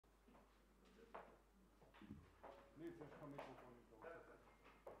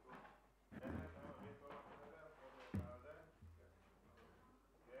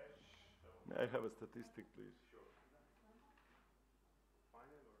May I have a statistic, please? Sure.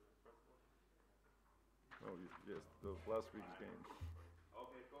 Final or the first one? Oh, yes, the last week's game.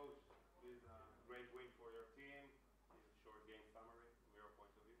 Okay, coach. It's a great win for your team. It's a short game summary from your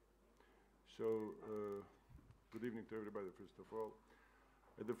point of view. So, good evening to everybody, first of all.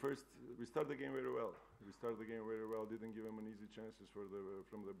 At the first, we started the game very well. Didn't give them an easy chances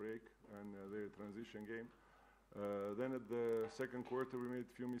from the break and their transition game. Then at the second quarter, we made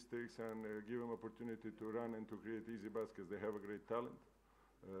a few mistakes and give them opportunity to run and to create easy baskets. They have a great talent,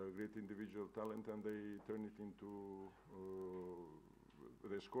 great individual talent, and they turn it into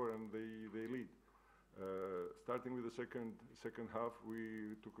they score and they lead. Starting with the second half,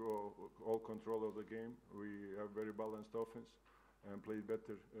 we took all control of the game. We have very balanced offense and played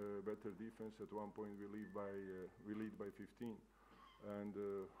better defense. At one point, we lead by 15. And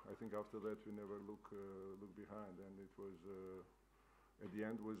I think after that we never look behind, and it was at the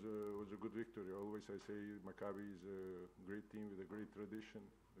end was a good victory. Always I say Maccabi is a great team with a great tradition,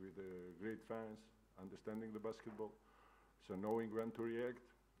 with great fans, understanding the basketball, so knowing when to react.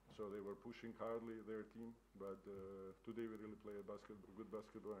 So they were pushing hardly their team, but today we really played good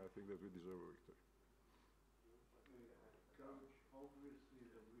basketball, and I think that we deserve a victory. Coach, obviously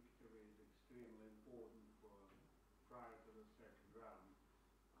the victory is extremely important for prior to the second round.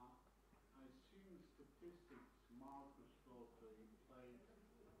 I seen statistics. Marcus thought he played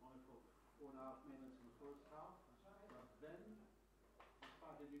only for 4.5 minutes in the first half, but then,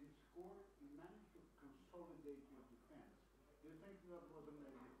 despite he didn't score, he managed to consolidate your defense. Do you think that was a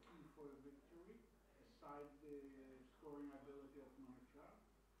key for a victory, aside the scoring ability of Marchal?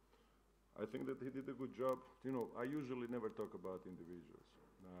 I think that he did a good job. You know, I usually never talk about individuals.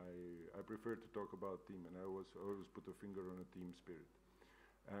 I prefer to talk about team, and I always put a finger on a team spirit.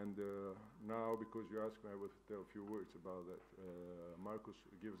 And now, because you asked me, I will tell a few words about that. Marcus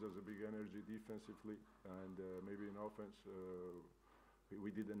gives us a big energy defensively, and maybe in offense, we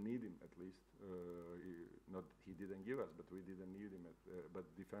didn't need him, at least. He didn't give us, but we didn't need him. But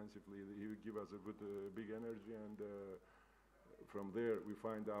defensively, he would give us a good, big energy, and from there we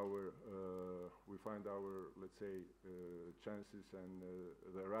find our let's say chances and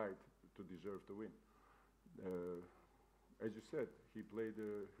the right to deserve to win. As you said, he played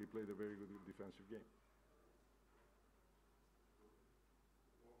a very good defensive game.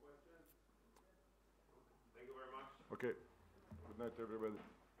 More questions? Thank you very much. Okay. Good night, everybody.